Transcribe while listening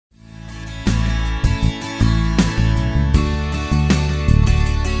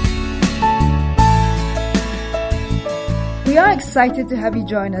We are excited to have you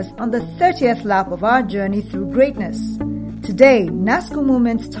join us on the 30th lap of our journey through greatness. Today, NASCO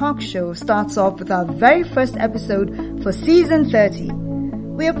Moments Talk Show starts off with our very first episode for Season 30.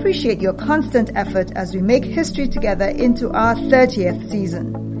 We appreciate your constant effort as we make history together into our 30th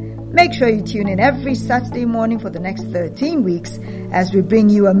season. Make sure you tune in every Saturday morning for the next 13 weeks as we bring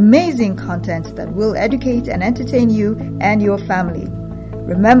you amazing content that will educate and entertain you and your family.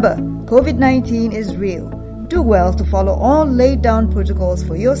 Remember, COVID-19 is real. Do well to follow all laid down protocols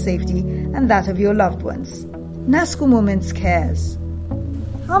for your safety and that of your loved ones. NASCO Moments cares.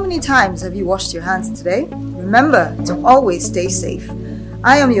 How many times have you washed your hands today? Remember to always stay safe.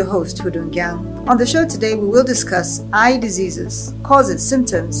 I am your host, Hudun Gyang. On the show today, we will discuss eye diseases, causes,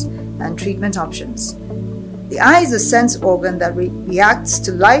 symptoms, and treatment options. The eye is a sense organ that reacts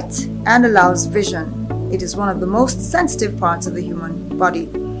to light and allows vision. It is one of the most sensitive parts of the human body.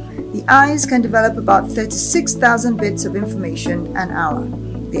 The eyes can develop about 36,000 bits of information an hour.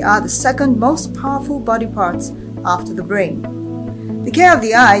 They are the second most powerful body parts after the brain. The care of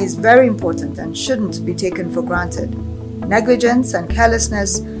the eye is very important and shouldn't be taken for granted. Negligence and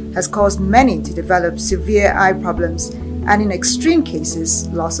carelessness has caused many to develop severe eye problems and in extreme cases,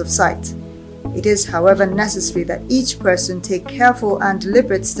 loss of sight. It is, however, necessary that each person take careful and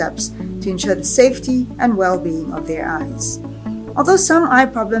deliberate steps to ensure the safety and well-being of their eyes. Although some eye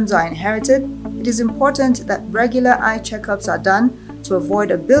problems are inherited, it is important that regular eye checkups are done to avoid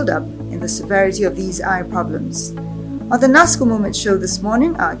a build-up in the severity of these eye problems. On the NASCO Moment show this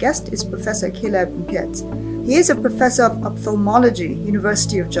morning, our guest is Professor Caleb Mpiet. He is a professor of ophthalmology,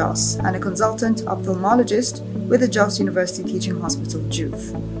 University of Jos, and a consultant ophthalmologist with the Jos University Teaching Hospital,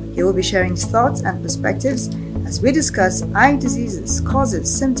 JUTH. He will be sharing his thoughts and perspectives as we discuss eye diseases, causes,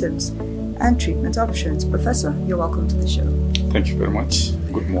 symptoms, and treatment options. Professor, you're welcome to the show. Thank you very much.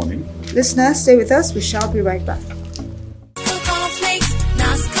 Good morning. Listeners, stay with us. We shall be right back.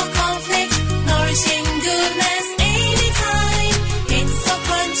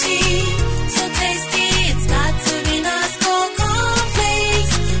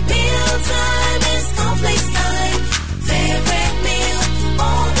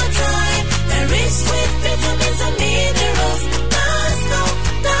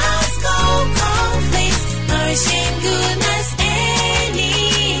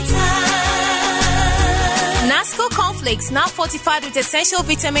 Now fortified with essential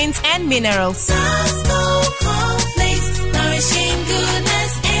vitamins and minerals. NASCO Cornflakes, nourishing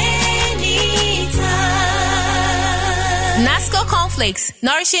goodness anytime. NASCO Cornflakes,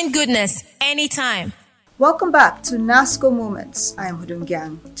 nourishing goodness anytime. Welcome back to NASCO Moments. I am Hudun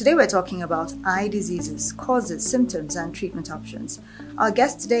Gyang. Today we're talking about eye diseases, causes, symptoms, and treatment options. Our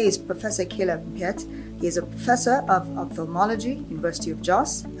guest today is Professor Caleb Mpiet. He is a professor of ophthalmology, University of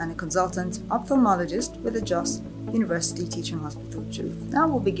Jos, and a consultant ophthalmologist with the Jos University Teaching Hospital, JUTH. Now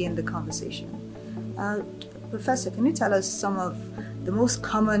we'll begin the conversation. Professor, can you tell us some of the most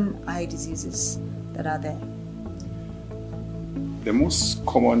common eye diseases that are there? The most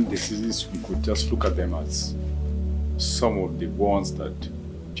common diseases, we could just look at them as some of the ones that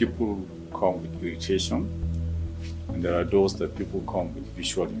people come with irritation, and there are those that people come with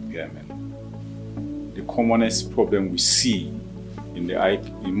visual impairment. The commonest problem we see in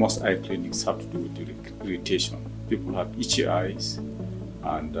most eye clinics have to do with irritation. People have itchy eyes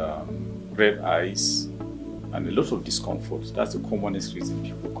and red eyes and a lot of discomfort. That's the commonest reason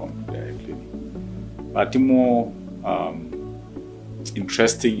people come to the eye clinic. But the more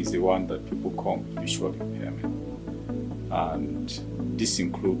interesting is the one that people come with visual impairment. And this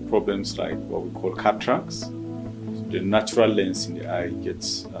includes problems like what we call cataracts. The natural lens in the eye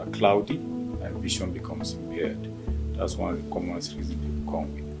gets cloudy and vision becomes impaired. That's one of the commonest reasons people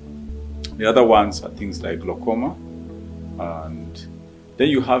come with. The other ones are things like glaucoma, and then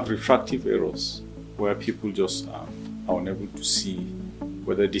you have refractive errors where people just are unable to see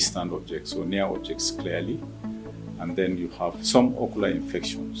whether distant objects or near objects clearly, and then you have some ocular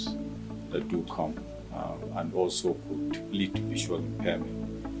infections that do come and also could lead to visual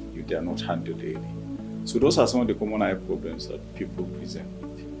impairment if they are not handled early. So those are some of the common eye problems that people present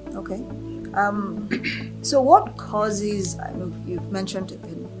with. Okay. So what causes, I know you've mentioned a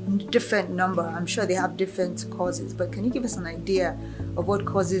different number, I'm sure they have different causes, but can you give us an idea of what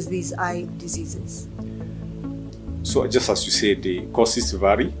causes these eye diseases? So just as you said, the causes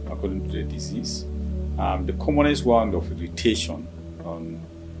vary according to the disease. The commonest one of irritation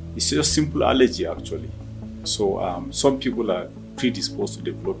is just simple allergy actually. So some people are predisposed to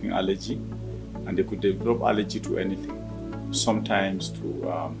developing allergy, and they could develop allergy to anything, sometimes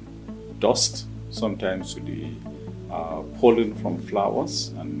to dust, sometimes to the pollen from flowers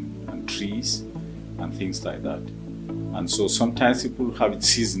and trees and things like that. And so sometimes people have it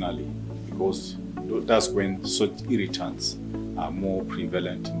seasonally because that's when such irritants are more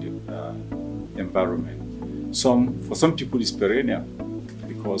prevalent in the environment. For some people it's perennial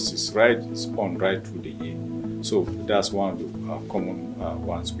because it's on right through the year. So that's one of the common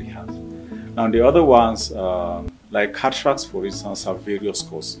ones we have. Now the other ones, like cataracts for instance, have various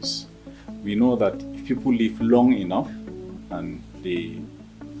causes. We know that if people live long enough and they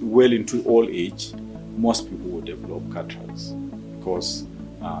well into old age, most people will develop cataracts because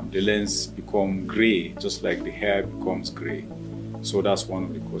the lens become gray, just like the hair becomes gray. So that's one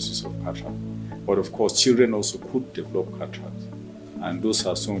of the causes of cataract. But of course, children also could develop cataracts, and those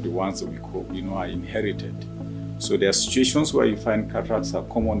are some of the ones that we know are inherited. So there are situations where you find cataracts are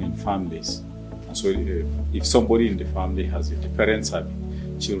common in families. And so if somebody in the family has it, the parents have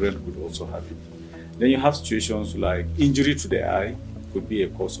it, children could also have it. Then you have situations like injury to the eye could be a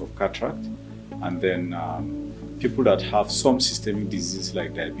cause of cataract. And then people that have some systemic disease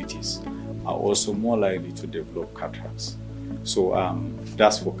like diabetes are also more likely to develop cataracts. So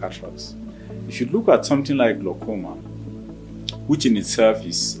that's for cataracts. If you look at something like glaucoma, which in itself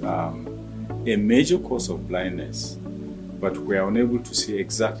is a major cause of blindness, but we are unable to say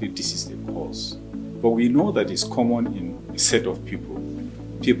exactly this is the cause. But we know that it's common in a set of people.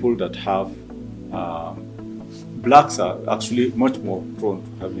 People that have, blacks are actually much more prone to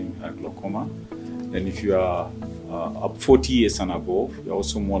having glaucoma. And if you are up 40 years and above, you're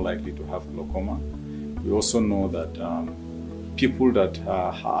also more likely to have glaucoma. We also know that people that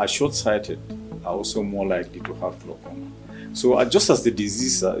are short-sighted are also more likely to have glaucoma. So just as the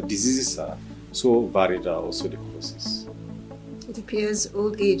diseases are, so varied are also the causes. It appears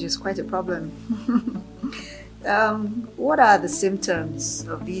old age is quite a problem. What are the symptoms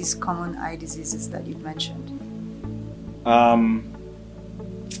of these common eye diseases that you've mentioned?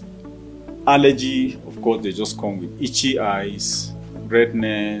 Allergy, of course, they just come with itchy eyes,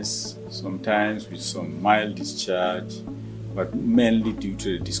 redness, sometimes with some mild discharge, but mainly due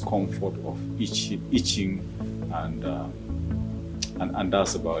to the discomfort of itching, and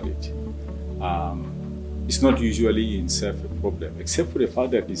that's about it. It's not usually in itself a problem, except for the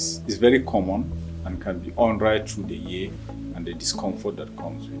fact that it's very common and can be on right through the year, and the discomfort that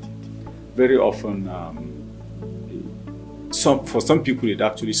comes with it. Very often, for some people, it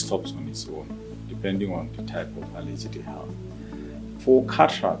actually stops on its own, depending on the type of allergy they have. For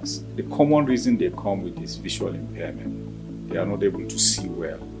cataracts, the common reason they come with is visual impairment. They are not able to see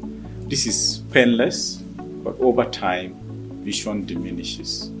well. This is painless, but over time, vision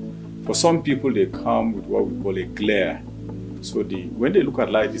diminishes. For some people, they come with what we call a glare. So when they look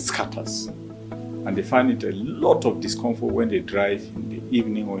at light, it scatters. And they find it a lot of discomfort when they drive in the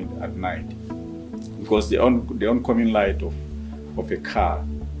evening or at night, because the oncoming light of a car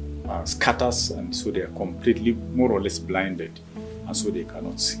scatters, and so they are completely, more or less blinded, and so they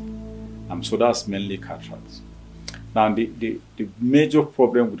cannot see. So that's mainly cataracts. Now, the major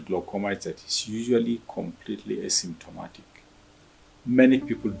problem with glaucoma is that it's usually completely asymptomatic. Many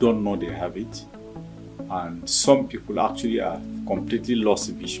people don't know they have it, and some people actually are completely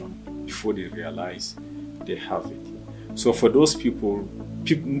lost vision before they realize they have it. So for those people,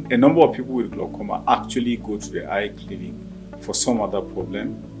 a number of people with glaucoma actually go to the eye clinic for some other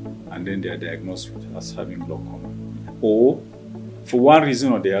problem, and then they are diagnosed with as having glaucoma. Or for one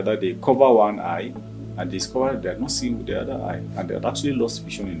reason or the other, they cover one eye and discover they are not seeing with the other eye, and they had actually lost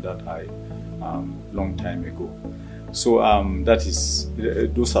vision in that eye long time ago. So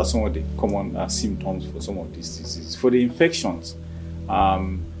those are some of the common symptoms for some of these diseases. For the infections,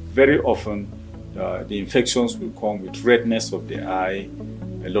 very often the infections will come with redness of the eye,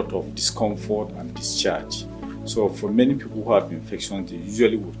 a lot of discomfort and discharge. So for many people who have infections, they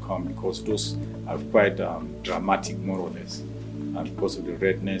usually would come because those are quite dramatic, more or less, and because of the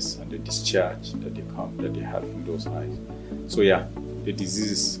redness and the discharge that they have in those eyes. So yeah, the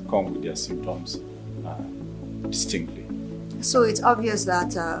diseases come with their symptoms distinctly. So it's obvious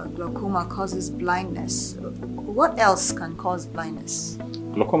that glaucoma causes blindness. What else can cause blindness?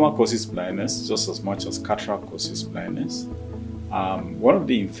 Glaucoma causes blindness just as much as cataract causes blindness. One of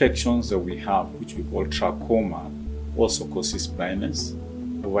the infections that we have, which we call trachoma, also causes blindness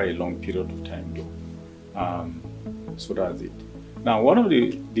over a long period of time though. So that's it. Now, one of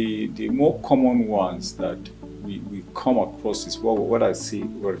the more common ones that we come across is what I see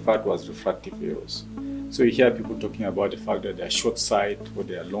referred to as refractive errors. So you hear people talking about the fact that they are short-sighted or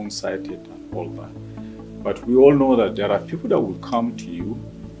they are long-sighted and all that. But we all know that there are people that will come to you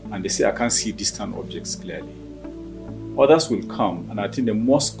and they say, I can't see distant objects clearly. Others will come, and I think the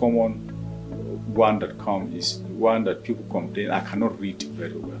most common one that comes is one that people complain, I cannot read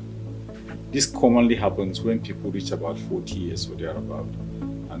very well. this commonly happens when people reach about 40 years or thereabout.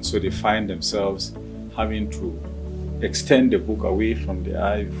 And so they find themselves having to extend the book away from the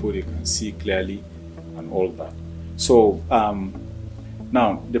eye before they can see clearly and all that. So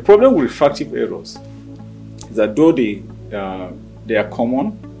now the problem with refractive errors is that though they are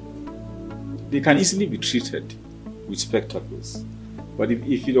common, they can easily be treated with spectacles. But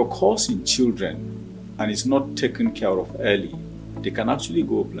if it occurs in children and is not taken care of early, they can actually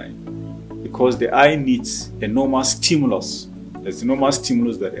go blind, because the eye needs a normal stimulus. There's the normal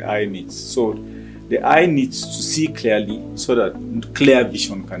stimulus that the eye needs. So the eye needs to see clearly so that clear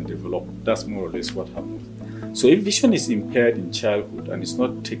vision can develop. That's more or less what happens. So if vision is impaired in childhood and is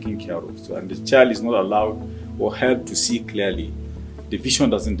not taken care of, so, and the child is not allowed or helped to see clearly, the vision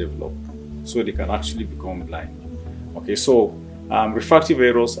doesn't develop. So they can actually become blind. Okay, so refractive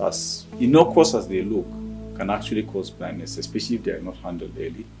errors, as innocuous as they look, can actually cause blindness, especially if they are not handled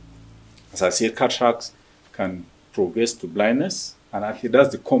early. As I said, cataracts can progress to blindness, and I think that's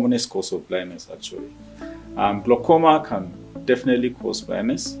the commonest cause of blindness actually. Glaucoma can definitely cause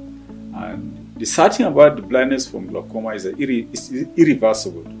blindness, and the sad thing about the blindness from glaucoma is that it's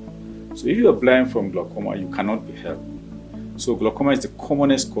irreversible. So if you are blind from glaucoma, you cannot be helped. So glaucoma is the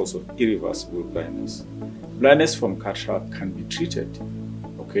commonest cause of irreversible blindness. Blindness from cataract can be treated,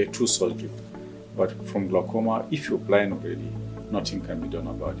 okay, through surgery. But from glaucoma, if you're blind already, nothing can be done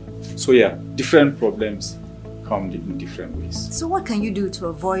about it. So yeah, different problems come in different ways. So what can you do to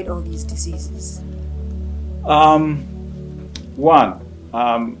avoid all these diseases?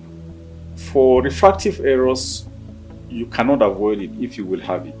 For refractive errors, you cannot avoid it if you will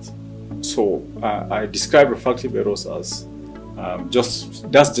have it. So I describe refractive errors as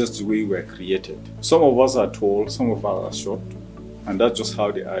that's just the way we are created. Some of us are tall, some of us are short, and that's just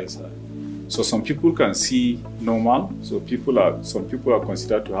how the eyes are. So some people can see normal. So some people are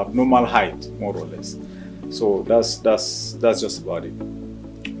considered to have normal height, more or less. So that's just about it.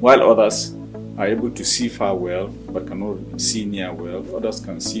 While others are able to see far well, but cannot see near well. Others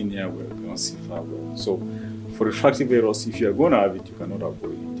can see near well, cannot see far well. So for refractive errors, if you are going to have it, you cannot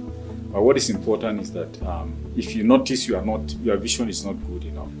avoid it. But what is important is that if you notice your vision is not good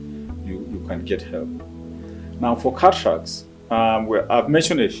enough, you can get help. Now for cataracts, I've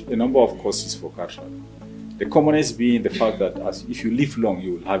mentioned a number of causes for cataract. The commonest being the fact that if you live long,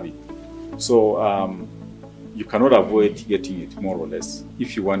 you will have it. So you cannot avoid getting it, more or less,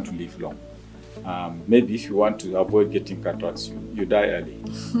 if you want to live long. Maybe if you want to avoid getting cataracts, you die early.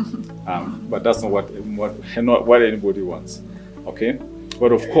 But that's not what anybody wants. Okay?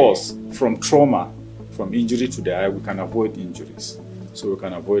 But of course, from trauma, from injury to the eye, we can avoid injuries. So we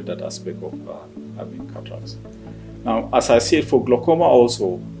can avoid that aspect of having cataracts. Now, as I said, for glaucoma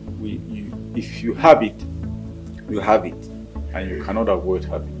also, if you have it, you have it, and you cannot avoid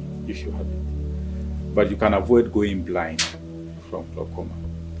having it if you have it. But you can avoid going blind from glaucoma.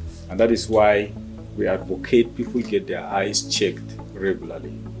 And that is why we advocate people get their eyes checked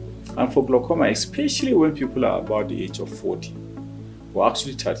regularly. And for glaucoma, especially when people are about the age of 40, or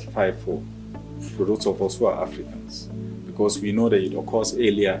actually 35 for those of us who are Africans, because we know that it occurs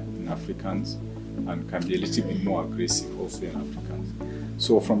earlier in Africans and can be a little bit more aggressive also in Africans.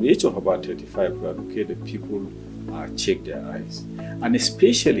 So from the age of about 35, we advocate that people check their eyes. And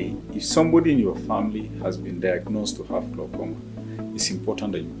especially if somebody in your family has been diagnosed to have glaucoma, it's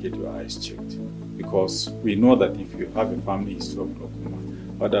important that you get your eyes checked, because we know that if you have a family history of glaucoma,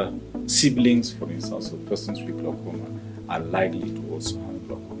 other siblings, for instance, of persons with glaucoma are likely to also have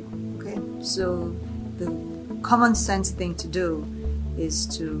glaucoma. Okay, so the common sense thing to do is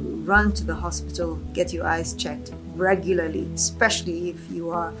to run to the hospital, get your eyes checked regularly, especially if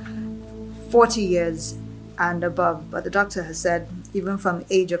you are 40 years and above. But the doctor has said even from the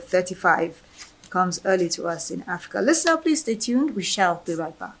age of 35 comes early to us in Africa. Listener, please stay tuned. We shall be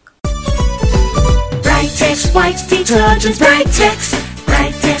right back. Brightex white detergent, Brightex.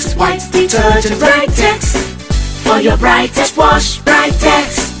 Brightex white detergent, Brightex. For your brightest wash,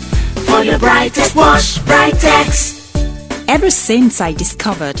 Brightex. For your brightest wash, Brightex. Ever since I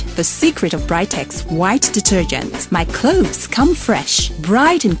discovered the secret of Brightex white detergent, my clothes come fresh,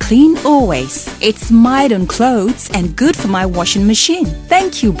 bright and clean always. It's mild on clothes and good for my washing machine.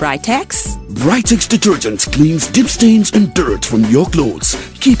 Thank you, Brightex. Brightex detergent cleans deep stains and dirt from your clothes,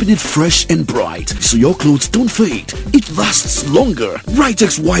 keeping it fresh and bright so your clothes don't fade. It lasts longer.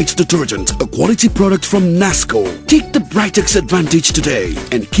 Brightex white detergent, a quality product from NASCO. Take the Brightex advantage today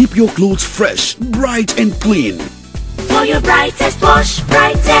and keep your clothes fresh, bright and clean. For your brightest wash,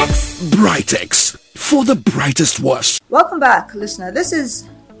 Brightex. Brightex, for the brightest wash. Welcome back, listener. This is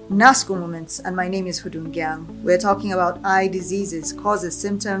NASCO Moments, and my name is Hudun Gyang. We're talking about eye diseases, causes,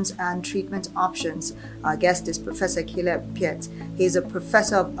 symptoms, and treatment options. Our guest is Professor Caleb Piet. He is a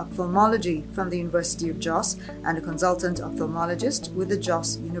professor of ophthalmology from the University of Jos and a consultant ophthalmologist with the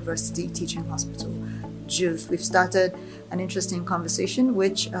Jos University Teaching Hospital, JUTH. We've started an interesting conversation,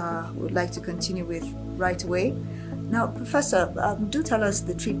 which we would like to continue with right away. Now, Professor, do tell us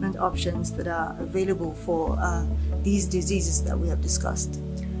the treatment options that are available for these diseases that we have discussed.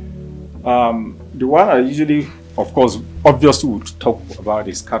 The one I usually, of course, obviously would talk about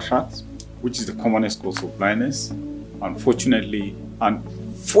is cataract, which is the commonest cause of blindness. Unfortunately,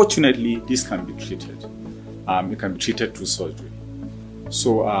 this can be treated. It can be treated through surgery.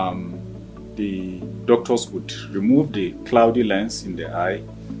 So the doctors would remove the cloudy lens in the eye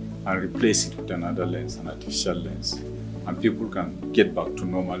and replace it with another lens, an artificial lens, and people can get back to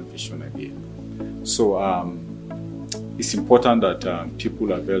normal vision again. So it's important that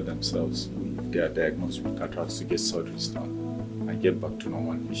people avail themselves if they are diagnosed with cataracts to get surgeries done and get back to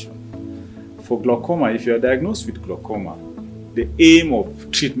normal vision. For glaucoma, if you are diagnosed with glaucoma, the aim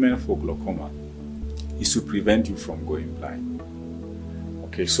of treatment for glaucoma is to prevent you from going blind.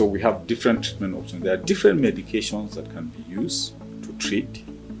 Okay, so we have different treatment options. There are different medications that can be used to treat,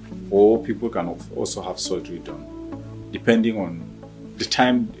 or people can also have surgery done, depending on the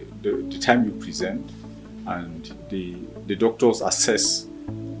time you present, and the doctors assess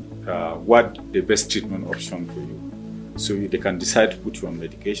what the best treatment option for you. So they can decide to put you on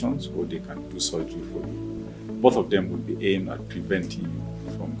medications, or they can do surgery for you. Both of them will be aimed at preventing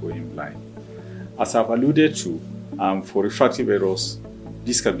you from going blind. As I've alluded to, for refractive errors,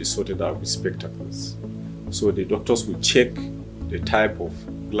 this can be sorted out with spectacles. So the doctors will check the type of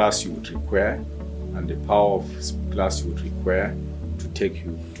glass you would require and the power of glass you would require to take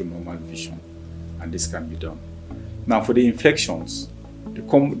you to normal vision, and this can be done. Now, for the infections,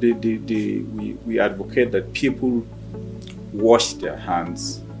 we advocate that people wash their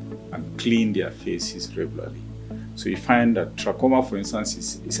hands and clean their faces regularly. So you find that trachoma, for instance,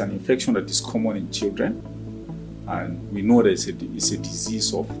 is an infection that is common in children, and we know that it's a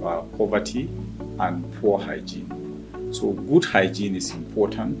disease of poverty and poor hygiene. So good hygiene is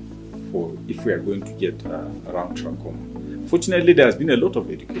important for if we are going to get around trachoma. Fortunately, there has been a lot of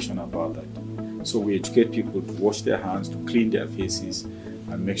education about that. So we educate people to wash their hands, to clean their faces,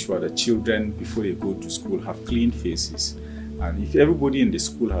 and make sure that children, before they go to school, have clean faces. And if everybody in the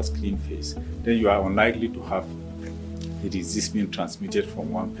school has clean face, then you are unlikely to have the disease being transmitted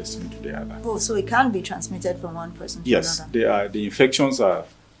from one person to the other. Oh, so it can be transmitted from one person to yes, another? The infections are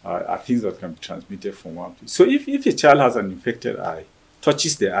things that can be transmitted from one place. So if a child has an infected eye,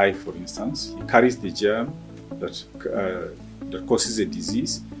 touches the eye, for instance, he carries the germ that causes a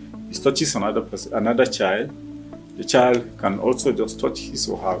disease. He touches another child. The child can also just touch his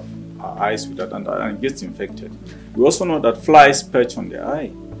or her eyes with that and gets infected. We also know that flies perch on the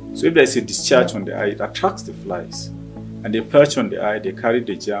eye. So if there is a discharge on the eye, it attracts the flies. And they perch on the eye, they carry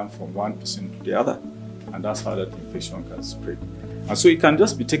the germ from one person to the other. And that's how that infection can spread. And so it can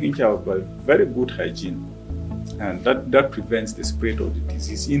just be taken care of by very good hygiene. And that prevents the spread of the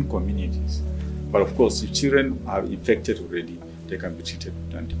disease in communities. But of course, if children are infected already, they can be treated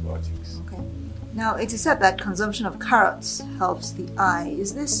with antibiotics. Okay. Now, it is said that consumption of carrots helps the eye.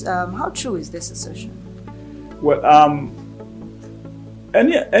 Is this, how true is this assertion? Well,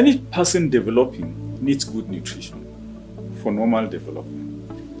 any person developing needs good nutrition for normal development.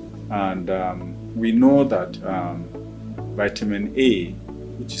 And we know that vitamin A,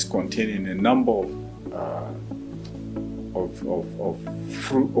 which is contained in a number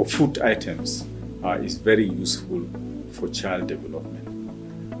of food items, is very useful for child development.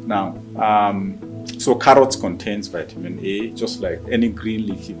 Now, so carrots contains vitamin A, just like any green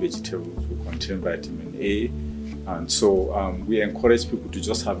leafy vegetables will contain vitamin A. And so we encourage people to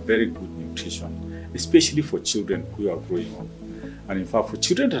just have very good nutrition, especially for children who are growing up. And in fact, for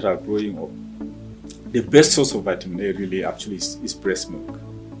children that are growing up, the best source of vitamin A really actually is breast milk.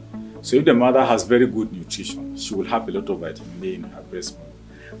 So if the mother has very good nutrition, she will have a lot of vitamin A in her breast milk.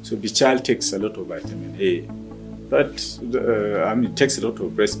 So if the child takes a lot of vitamin A, takes a lot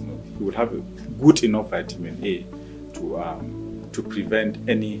of breast milk, he will have a good enough vitamin A to prevent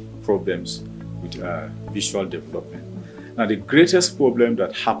any problems with visual development. Now, the greatest problem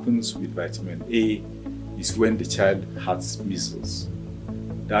that happens with vitamin A is when the child has measles.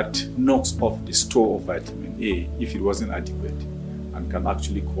 That knocks off the store of vitamin A if it wasn't adequate, and can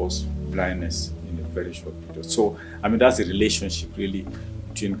actually cause blindness in a very short period. So, that's a relationship really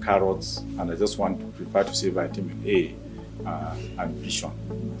between carrots, and I just want to prefer to say vitamin A and vision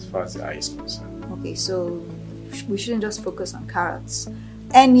as far as the eye is concerned. Okay, so we shouldn't just focus on carrots.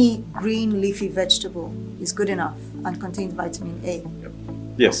 any green leafy vegetable is good enough and contains vitamin A? Yep.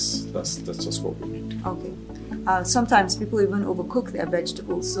 Yes, that's just what we need. Okay. Sometimes people even overcook their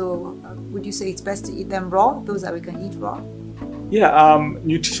vegetables. So would you say it's best to eat them raw, those that we can eat raw? Yeah,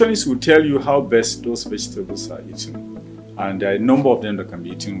 nutritionists will tell you how best those vegetables are eaten. And there are a number of them that can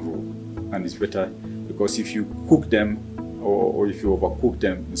be eaten raw. And it's better because if you cook them or if you overcook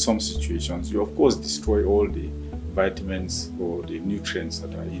them in some situations, you of course destroy all the vitamins or the nutrients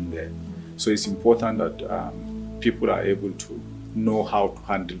that are in there. So it's important that people are able to know how to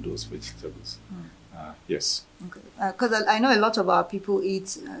handle those vegetables. Yes. Okay. Because I know a lot of our people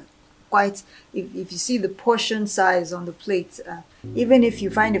eat quite, if you see the portion size on the plate, even if you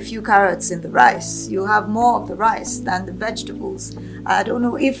find a few carrots in the rice, you have more of the rice than the vegetables. I don't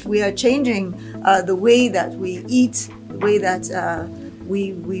know if we are changing the way that we eat, the way that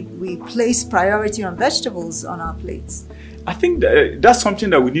we place priority on vegetables on our plates. I think that's something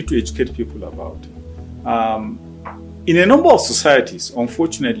that we need to educate people about. In a number of societies,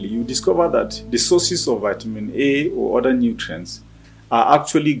 unfortunately, you discover that the sources of vitamin A or other nutrients are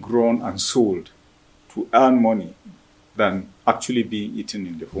actually grown and sold to earn money than actually being eaten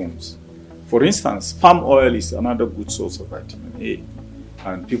in the homes. For instance, palm oil is another good source of vitamin A,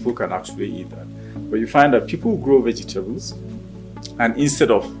 and people can actually eat that. But you find that people grow vegetables, and instead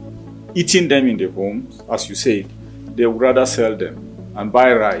of eating them in the homes, as you said, they would rather sell them and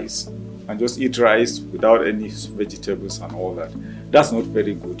buy rice and just eat rice without any vegetables and all that. That's not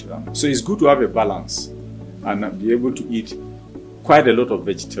very good. So it's good to have a balance and be able to eat quite a lot of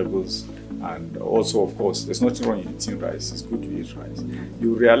vegetables. And also, of course, there's nothing wrong in eating rice. It's good to eat rice.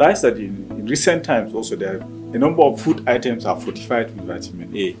 You realize that in recent times also there are a number of food items are fortified with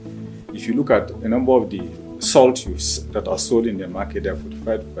vitamin A. If you look at a number of the salt that are sold in the market, they are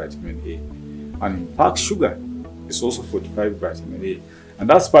fortified with vitamin A. And in fact, sugar is also fortified with vitamin A. And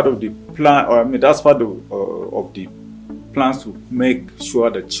that's part of the plan, that's part of the plans to make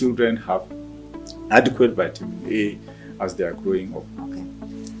sure that children have adequate vitamin A as they are growing up. Okay.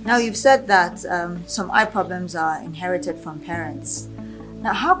 Now you've said that some eye problems are inherited from parents.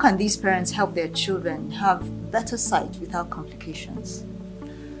 Now, how can these parents help their children have better sight without complications?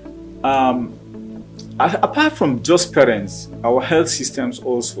 Apart from just parents, our health systems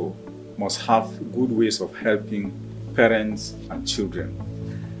also must have good ways of helping parents and children.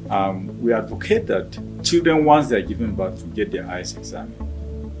 We advocate that children, once they are given birth, to get their eyes examined,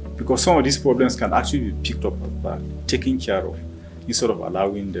 because some of these problems can actually be picked up at birth, taken care of, instead of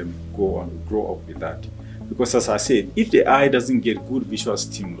allowing them go on, grow up with that. Because as I said, if the eye doesn't get good visual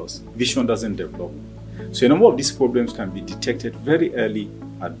stimulus, vision doesn't develop. So a number of these problems can be detected very early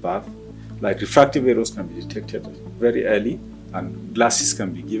at birth, like refractive errors can be detected very early, and glasses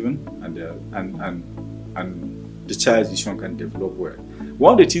can be given, and the child's vision can develop well.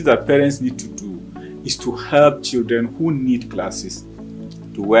 One of the things that parents need to do is to help children who need glasses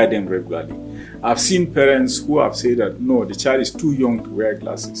to wear them regularly. I've seen parents who have said that no, the child is too young to wear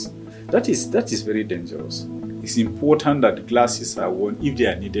glasses. That is very dangerous. It's important that glasses are worn if they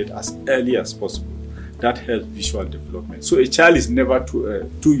are needed as early as possible. That helps visual development. So a child is never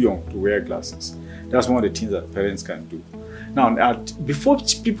too young to wear glasses. That's one of the things that parents can do. Now, before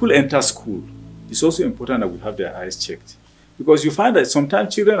people enter school, it's also important that we have their eyes checked. Because you find that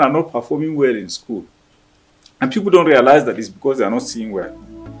sometimes children are not performing well in school. And people don't realize that it's because they are not seeing well.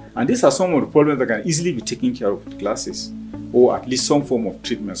 And these are some of the problems that can easily be taken care of with glasses, or at least some form of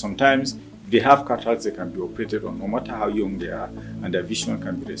treatment. Sometimes, if they have cataracts, they can be operated on, no matter how young they are, and their vision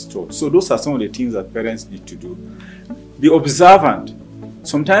can be restored. So those are some of the things that parents need to do. Be observant.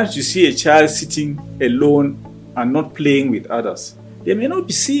 Sometimes you see a child sitting alone and not playing with others. They may not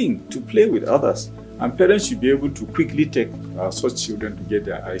be seeing to play with others. And parents should be able to quickly take such children to get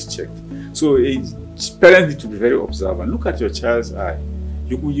their eyes checked. So parents need to be very observant. Look at your child's eye.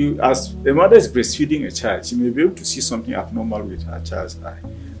 As a mother is breastfeeding a child, she may be able to see something abnormal with her child's eye,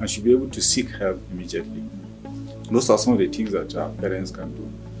 and she'll be able to seek help immediately. Those are some of the things that parents can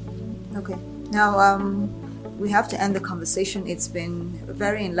do. Okay. Now, we have to end the conversation. It's been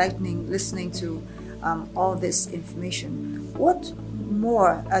very enlightening listening to all this information. What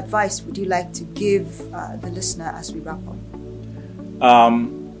more advice would you like to give the listener as we wrap up?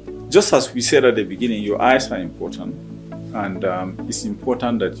 Just as we said at the beginning, your eyes are important, and it's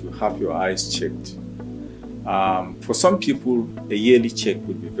important that you have your eyes checked. For some people, a yearly check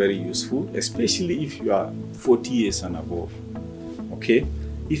would be very useful, especially if you are 40 years and above. Okay?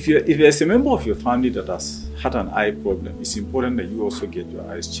 If there's a member of your family that has had an eye problem, it's important that you also get your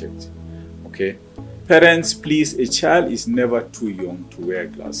eyes checked. Okay? Parents, please, a child is never too young to wear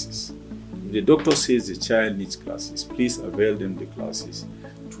glasses. If the doctor says the child needs glasses, please avail them the glasses.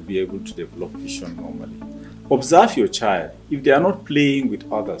 be able to develop vision normally. Observe your child. If they are not playing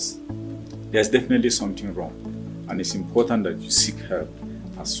with others, there's definitely something wrong, and it's important that you seek help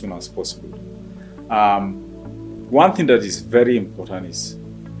as soon as possible. One thing that is very important is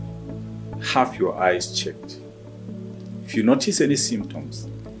have your eyes checked. If you notice any symptoms,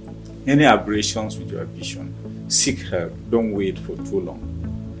 any aberrations with your vision, seek help. Don't wait for too long,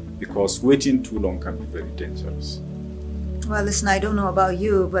 because waiting too long can be very dangerous. Well, listen, I don't know about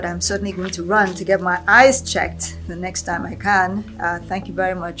you, but I'm certainly going to run to get my eyes checked the next time I can. Thank you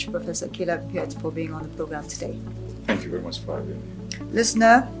very much, Professor Caleb Piet, for being on the program today. Thank you very much for having me.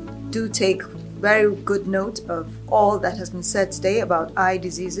 Listener, do take very good note of all that has been said today about eye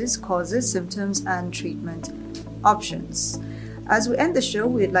diseases, causes, symptoms, and treatment options. As we end the show,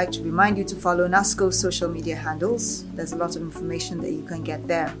 we'd like to remind you to follow NASCO's social media handles. There's a lot of information that you can get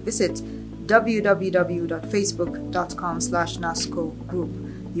there. Visit www.facebook.com/NASCO group.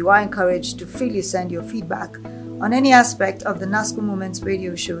 You are encouraged to freely send your feedback on any aspect of the NASCO Moments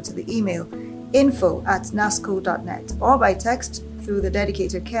radio show to the email info@nasco.net or by text through the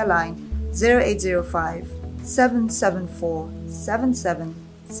dedicated care line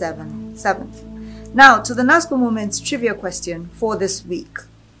 0805-774-7777. Now to the NASCO Moments trivia question for this week.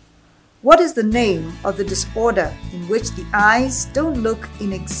 What is the name of the disorder in which the eyes don't look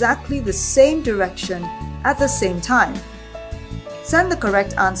in exactly the same direction at the same time? Send the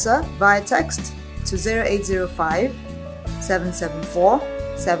correct answer via text to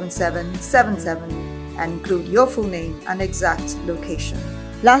 0805-774-7777 and include your full name and exact location.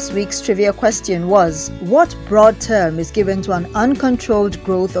 Last week's trivia question was, what broad term is given to an uncontrolled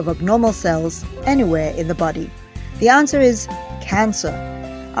growth of abnormal cells anywhere in the body? The answer is cancer.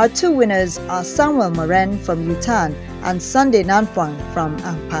 Our two winners are Samuel Moren from Utan and Sunday Nanfang from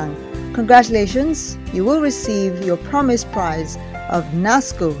Ampang. Congratulations, you will receive your promised prize of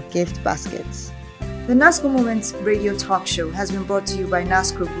NASCO gift baskets. The NASCO Moments radio talk show has been brought to you by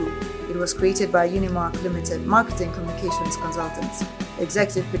NASCO Group. It was created by Unimark Limited Marketing Communications Consultants.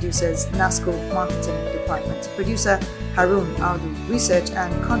 Executive producers, NASCO Marketing Department. Producer, Harun Aldu. Research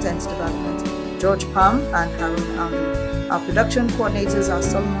and Content Development, George Palm and Harun Aldu. Our production coordinators are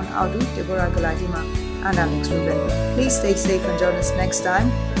Solomon Aldu, Deborah Galadima, and Alex Ruben. Please stay safe and join us next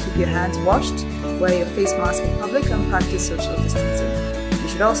time. Keep your hands washed, wear your face mask in public, and practice social distancing. You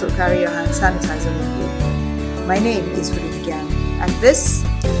should also carry your hand sanitizer with you. My name is Rudy Gang, and this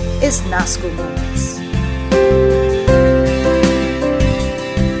is NASCO Moments.